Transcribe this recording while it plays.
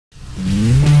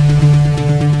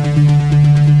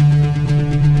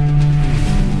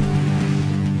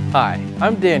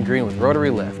I'm Dan Green with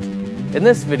Rotary Lift. In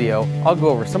this video, I'll go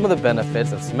over some of the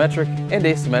benefits of symmetric and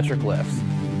asymmetric lifts,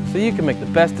 so you can make the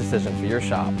best decision for your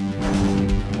shop.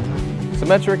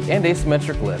 Symmetric and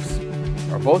asymmetric lifts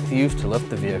are both used to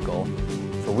lift the vehicle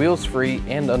for wheels-free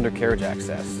and undercarriage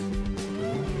access.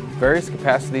 Various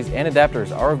capacities and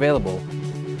adapters are available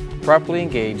to properly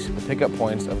engage the pickup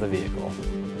points of the vehicle.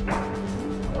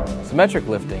 Symmetric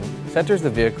lifting centers the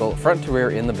vehicle front to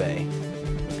rear in the bay.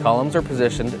 Columns are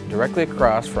positioned directly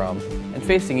across from and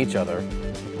facing each other.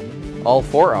 All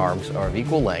four arms are of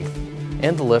equal length,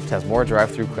 and the lift has more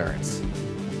drive-through clearance.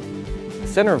 The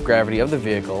center of gravity of the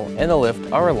vehicle and the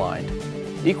lift are aligned,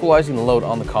 equalizing the load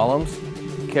on the columns,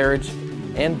 carriage,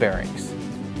 and bearings.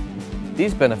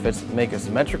 These benefits make a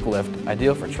symmetric lift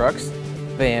ideal for trucks,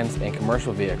 vans, and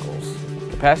commercial vehicles.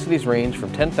 Capacities range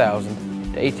from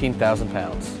 10,000 to 18,000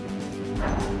 pounds.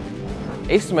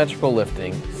 Asymmetrical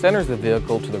lifting centers the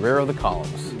vehicle to the rear of the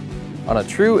columns. On a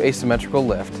true asymmetrical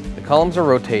lift, the columns are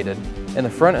rotated and the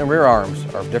front and rear arms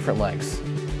are of different lengths,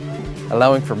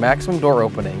 allowing for maximum door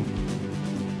opening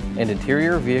and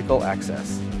interior vehicle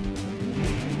access.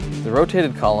 The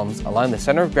rotated columns align the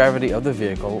center of gravity of the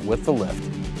vehicle with the lift,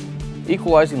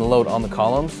 equalizing the load on the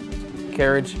columns,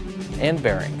 carriage, and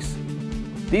bearings.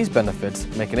 These benefits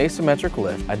make an asymmetric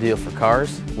lift ideal for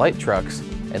cars, light trucks,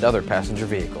 and other passenger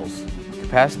vehicles.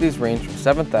 Capacities range from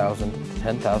 7,000 to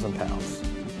 10,000 pounds.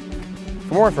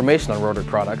 For more information on Rotary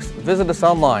products, visit us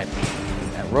online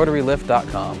at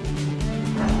rotarylift.com.